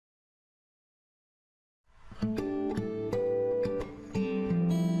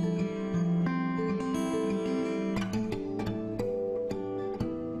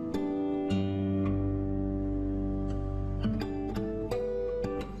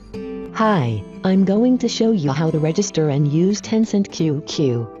Hi, I'm going to show you how to register and use Tencent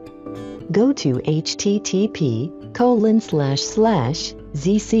QQ. Go to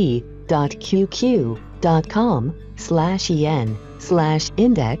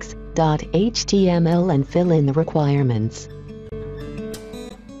and fill in the requirements.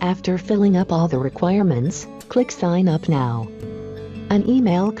 After filling up all the requirements, click Sign Up Now. An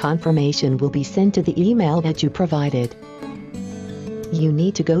email confirmation will be sent to the email that you provided. You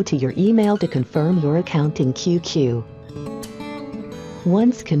need to go to your email to confirm your account in QQ.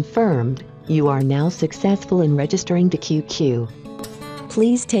 Once confirmed, you are now successful in registering to QQ.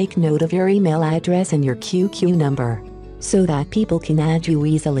 Please take note of your email address and your QQ number, so that people can add you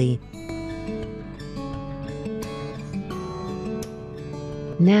easily.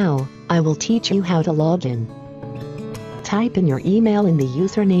 Now, I will teach you how to log in. Type in your email in the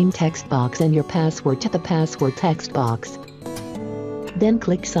username text box and your password to the password text box. Then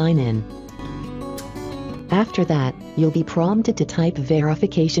click Sign In. After that, you'll be prompted to type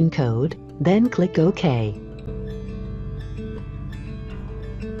verification code, then click OK.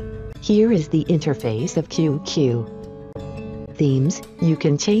 Here is the interface of QQ. Themes, you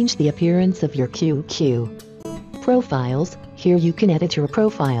can change the appearance of your QQ. Profiles, here you can edit your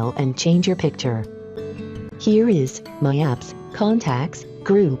profile and change your picture. Here is My Apps, Contacts,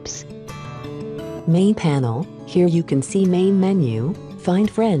 Groups. Main panel, here you can see Main menu, Find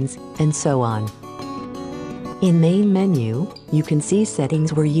Friends, and so on. In Main menu, you can see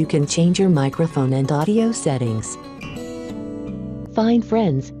Settings where you can change your microphone and audio settings. Find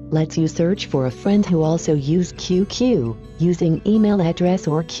Friends lets you search for a friend who also use QQ, using email address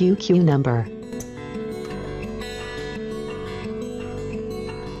or QQ number.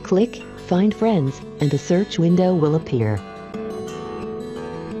 Click Find Friends, and a search window will appear.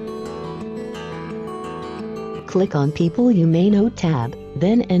 Click on People You May Know tab,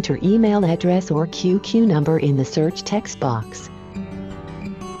 then enter email address or QQ number in the search text box.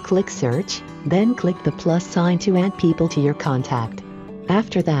 Click Search, then click the plus sign to add people to your contact.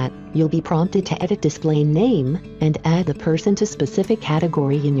 After that, you'll be prompted to edit display name and add the person to specific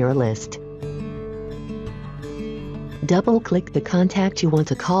category in your list. Double-click the contact you want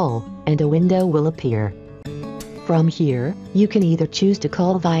to call, and a window will appear. From here, you can either choose to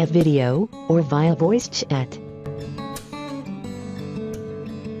call via video or via voice chat.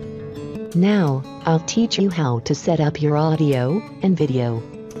 Now, I'll teach you how to set up your audio and video.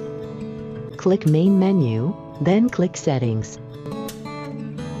 Click Main menu, then click Settings.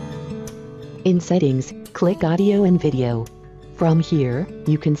 In Settings, click Audio and Video. From here,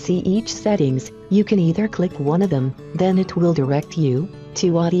 you can see each settings. You can either click one of them, then it will direct you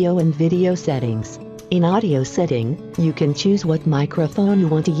to audio and video settings. In audio setting, you can choose what microphone you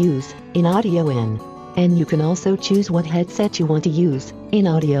want to use in audio in, and you can also choose what headset you want to use in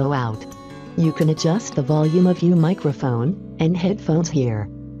audio out. You can adjust the volume of your microphone and headphones here.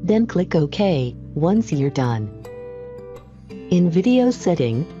 Then click OK once you're done. In video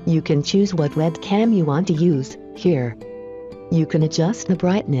setting, you can choose what webcam you want to use here. You can adjust the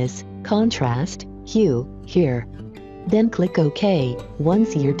brightness, contrast, hue here. Then click OK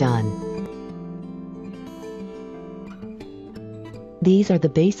once you're done. These are the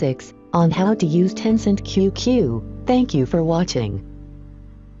basics on how to use Tencent QQ. Thank you for watching.